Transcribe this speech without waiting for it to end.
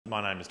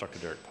My name is Dr.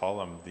 Derk.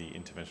 I'm the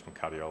interventional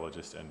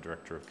cardiologist and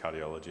director of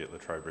cardiology at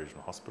Latrobe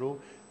Regional Hospital,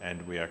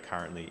 and we are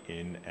currently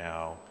in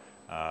our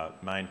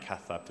main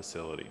cath lab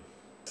facility.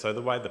 So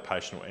the way the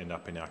patient will end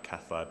up in our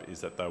cath lab is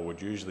that they would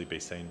usually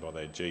be seen by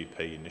their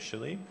GP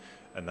initially,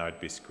 and they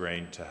would be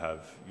screened to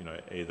have,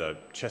 either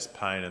chest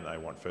pain and they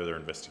want further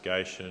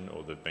investigation,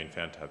 or they've been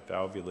found to have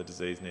valvular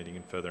disease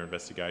needing further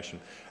investigation,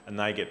 and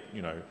they get,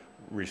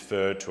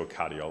 referred to a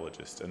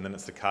cardiologist. And then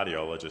it's the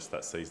cardiologist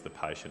that sees the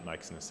patient,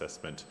 makes an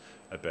assessment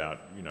about,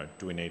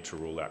 do we need to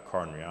rule out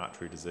coronary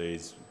artery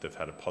disease, they've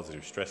had a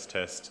positive stress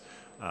test,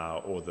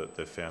 or that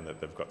they've found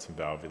that they've got some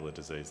valvular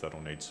disease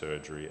that'll need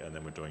surgery, and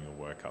then we're doing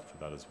a workup for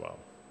that as well.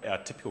 Our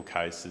typical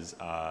cases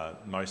are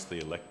mostly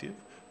elective,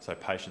 so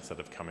patients that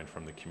have come in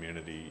from the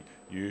community,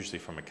 usually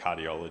from a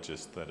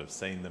cardiologist that have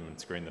seen them and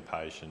screened the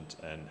patient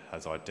and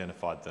has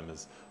identified them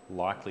as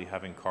likely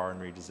having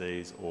coronary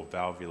disease or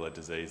valvular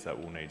disease that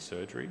will need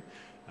surgery.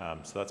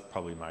 So that's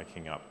probably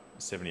making up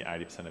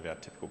 70–80% of our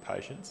typical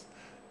patients.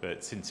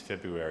 But since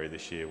February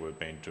this year, we've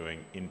been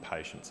doing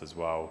inpatients as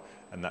well,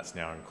 and that's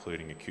now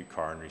including acute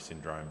coronary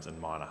syndromes and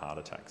minor heart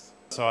attacks.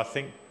 So I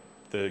think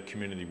the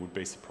community would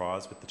be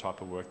surprised with the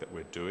type of work that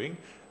we're doing.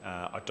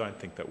 I don't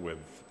think that we've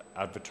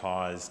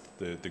advertised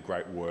the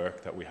great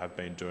work that we have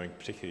been doing,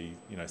 particularly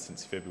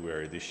since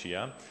February this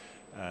year.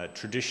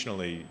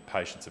 Traditionally,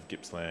 patients of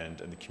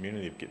Gippsland and the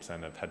community of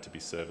Gippsland have had to be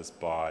serviced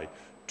by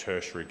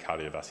tertiary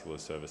cardiovascular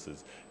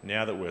services.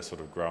 Now that we're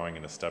sort of growing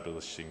and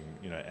establishing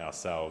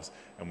ourselves,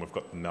 and we've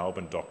got the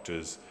Melbourne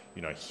doctors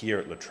here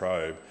at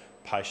Latrobe,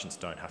 patients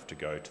don't have to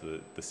go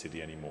to the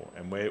city anymore,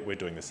 and we're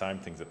doing the same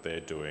things that they're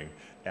doing.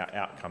 Our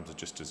outcomes are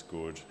just as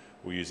good.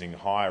 We're using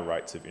higher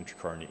rates of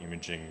intracoronary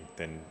imaging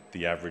than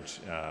the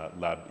average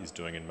lab is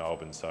doing in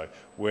Melbourne, so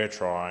we're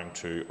trying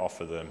to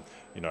offer them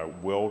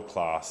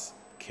world-class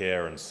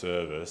care and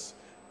service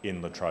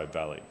in Latrobe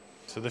Valley.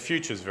 So the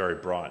future is very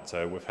bright.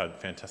 So we've had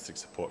fantastic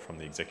support from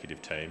the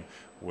executive team.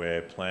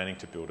 We're planning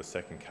to build a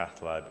second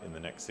cath lab in the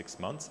next 6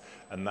 months,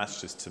 and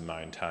that's just to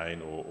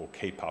maintain or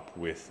keep up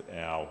with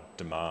our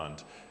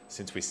demand.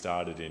 Since we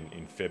started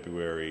in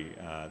February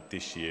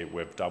this year,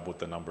 we've doubled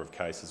the number of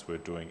cases we're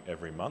doing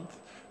every month.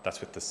 That's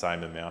with the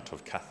same amount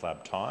of cath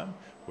lab time.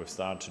 We've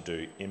started to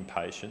do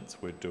inpatients.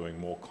 We're doing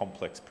more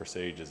complex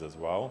procedures as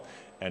well.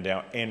 And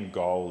our end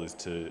goal is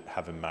to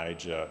have a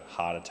major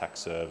heart attack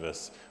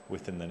service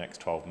within the next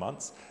 12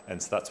 months. And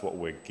so that's what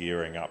we're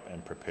gearing up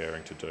and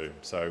preparing to do.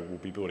 So we'll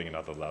be building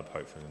another lab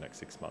hopefully in the next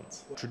 6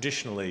 months.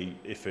 Traditionally,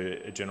 if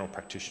a general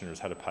practitioner has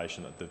had a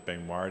patient that they've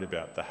been worried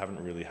about, they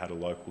haven't really had a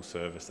local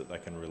service that they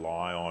can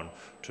rely on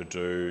to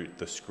do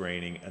the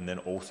screening and then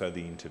also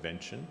the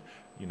intervention.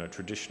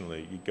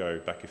 Traditionally, you go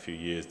back a few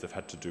years, they've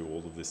had to do all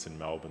of this in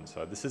Melbourne.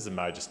 So this is a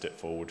major step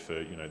forward for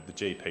the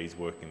GPs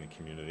working in the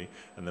community,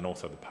 and then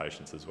also the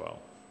patients as well.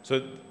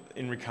 So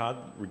in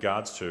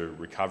regards to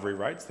recovery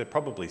rates, they're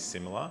probably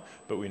similar,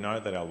 but we know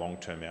that our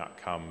long-term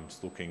outcomes,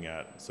 looking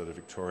at sort of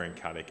Victorian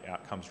Cardiac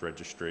Outcomes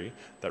Registry,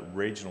 that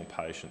regional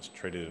patients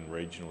treated in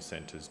regional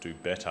centres do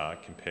better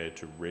compared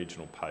to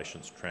regional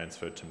patients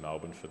transferred to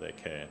Melbourne for their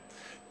care.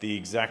 The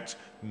exact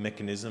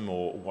mechanism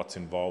or what's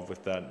involved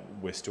with that,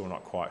 we're still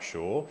not quite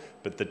sure,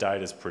 but the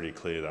data is pretty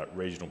clear that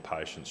regional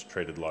patients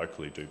treated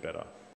locally do better.